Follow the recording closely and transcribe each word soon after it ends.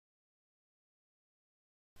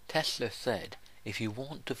Tesla said, if you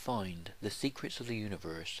want to find the secrets of the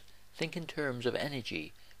universe, think in terms of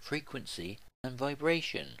energy, frequency, and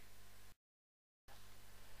vibration.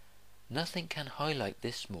 Nothing can highlight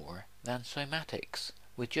this more than cymatics,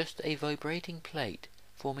 with just a vibrating plate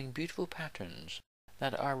forming beautiful patterns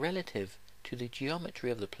that are relative to the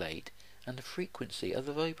geometry of the plate and the frequency of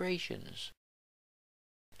the vibrations.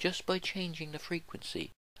 Just by changing the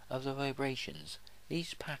frequency of the vibrations,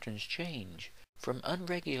 these patterns change from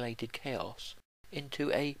unregulated chaos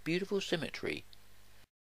into a beautiful symmetry.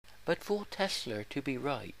 But for Tesla to be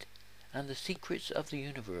right, and the secrets of the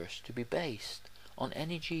universe to be based on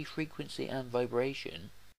energy, frequency, and vibration,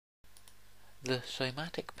 the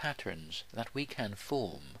cymatic patterns that we can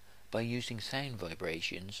form by using sound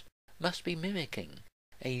vibrations must be mimicking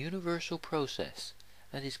a universal process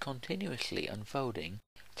that is continuously unfolding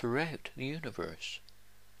throughout the universe.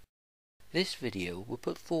 This video will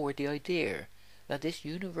put forward the idea that this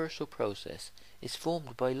universal process is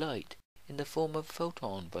formed by light in the form of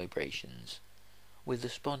photon vibrations, with the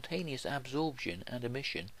spontaneous absorption and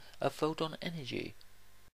emission of photon energy.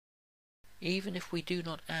 Even if we do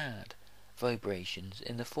not add vibrations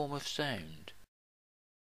in the form of sound,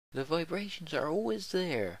 the vibrations are always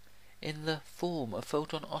there in the form of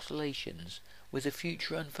photon oscillations, with the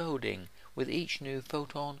future unfolding with each new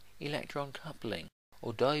photon-electron coupling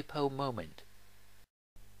or dipole moment.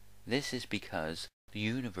 This is because the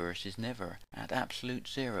universe is never at absolute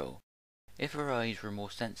zero. If our eyes were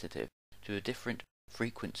more sensitive to the different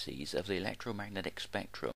frequencies of the electromagnetic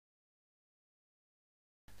spectrum,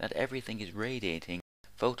 that everything is radiating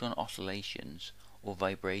photon oscillations or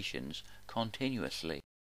vibrations continuously.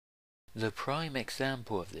 The prime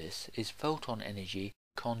example of this is photon energy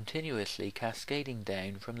continuously cascading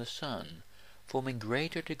down from the sun, forming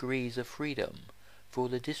greater degrees of freedom for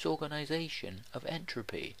the disorganization of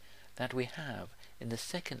entropy that we have in the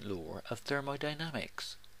second law of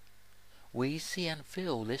thermodynamics. We see and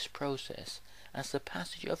feel this process as the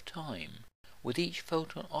passage of time, with each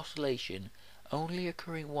photon oscillation only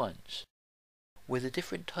occurring once, with the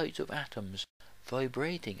different types of atoms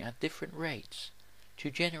vibrating at different rates to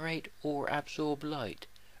generate or absorb light,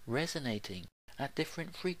 resonating at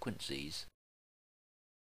different frequencies.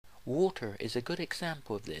 Water is a good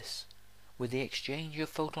example of this, with the exchange of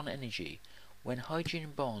photon energy when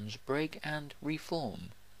hydrogen bonds break and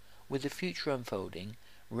reform, with the future unfolding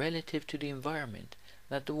relative to the environment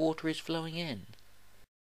that the water is flowing in.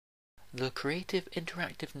 The creative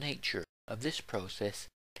interactive nature of this process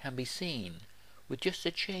can be seen with just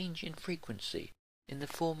a change in frequency in the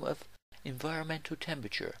form of environmental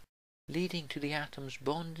temperature, leading to the atoms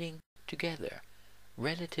bonding together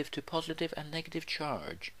relative to positive and negative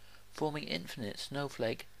charge, forming infinite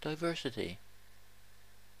snowflake diversity.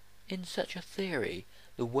 In such a theory,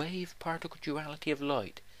 the wave-particle duality of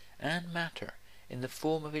light and matter in the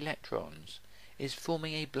form of electrons is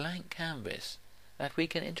forming a blank canvas that we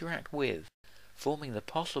can interact with, forming the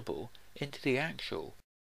possible into the actual.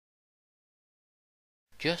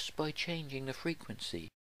 Just by changing the frequency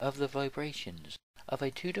of the vibrations of a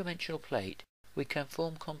two-dimensional plate, we can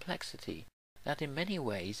form complexity that in many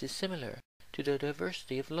ways is similar to the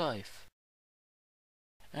diversity of life.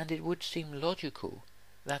 And it would seem logical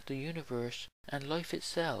that the universe and life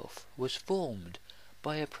itself was formed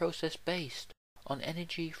by a process based on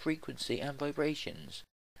energy, frequency, and vibrations,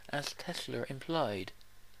 as Tesla implied.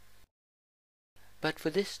 But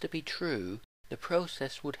for this to be true, the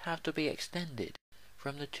process would have to be extended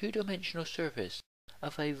from the two-dimensional surface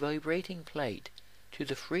of a vibrating plate to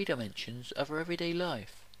the three dimensions of our everyday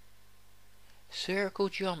life. Spherical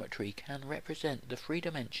geometry can represent the three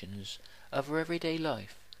dimensions of our everyday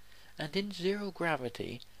life, and in zero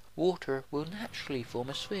gravity, water will naturally form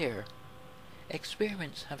a sphere.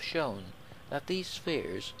 Experiments have shown that these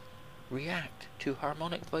spheres react to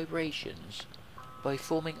harmonic vibrations by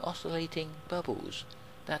forming oscillating bubbles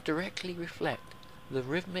that directly reflect the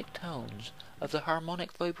rhythmic tones of the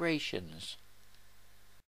harmonic vibrations.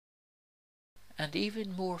 And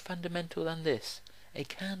even more fundamental than this, a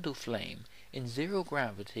candle flame in zero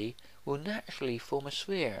gravity will naturally form a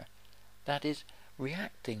sphere that is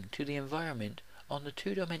reacting to the environment on the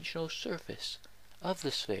two-dimensional surface of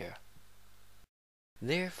the sphere.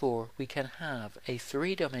 Therefore, we can have a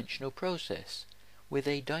three-dimensional process with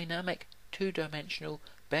a dynamic two-dimensional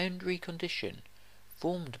boundary condition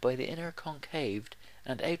formed by the inner concaved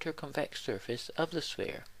and outer convex surface of the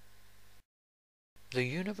sphere. The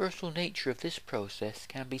universal nature of this process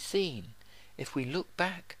can be seen if we look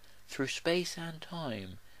back through space and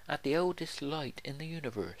time at the oldest light in the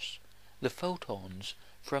universe, the photons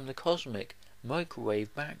from the cosmic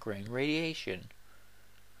microwave background radiation.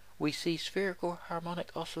 we see spherical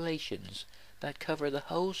harmonic oscillations that cover the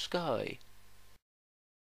whole sky.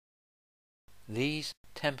 These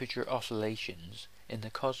temperature oscillations in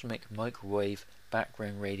the cosmic microwave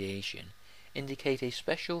background radiation indicate a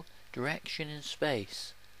special direction in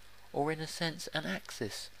space, or in a sense an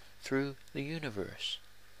axis through the universe.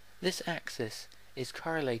 This axis is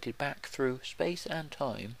correlated back through space and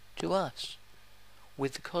time to us,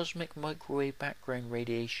 with the cosmic microwave background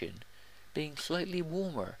radiation being slightly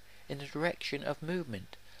warmer in the direction of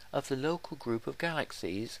movement of the local group of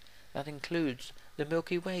galaxies that includes the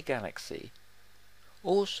Milky Way galaxy.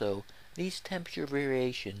 Also, these temperature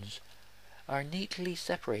variations are neatly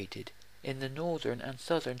separated in the northern and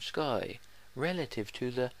southern sky relative to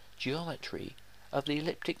the geometry of the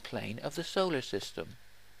elliptic plane of the solar system.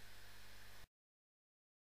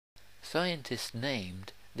 Scientists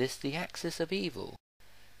named this the axis of evil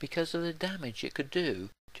because of the damage it could do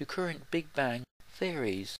to current Big Bang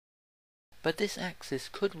theories. But this axis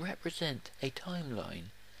could represent a timeline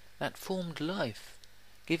that formed life,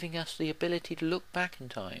 giving us the ability to look back in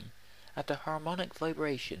time at the harmonic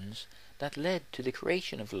vibrations that led to the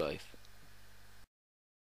creation of life.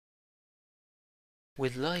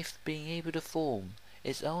 With life being able to form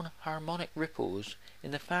its own harmonic ripples in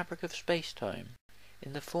the fabric of space-time,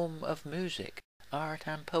 in the form of music, art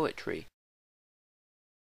and poetry.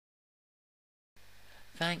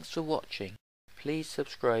 Thanks for watching. Please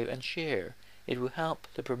subscribe and share. It will help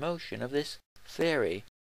the promotion of this theory.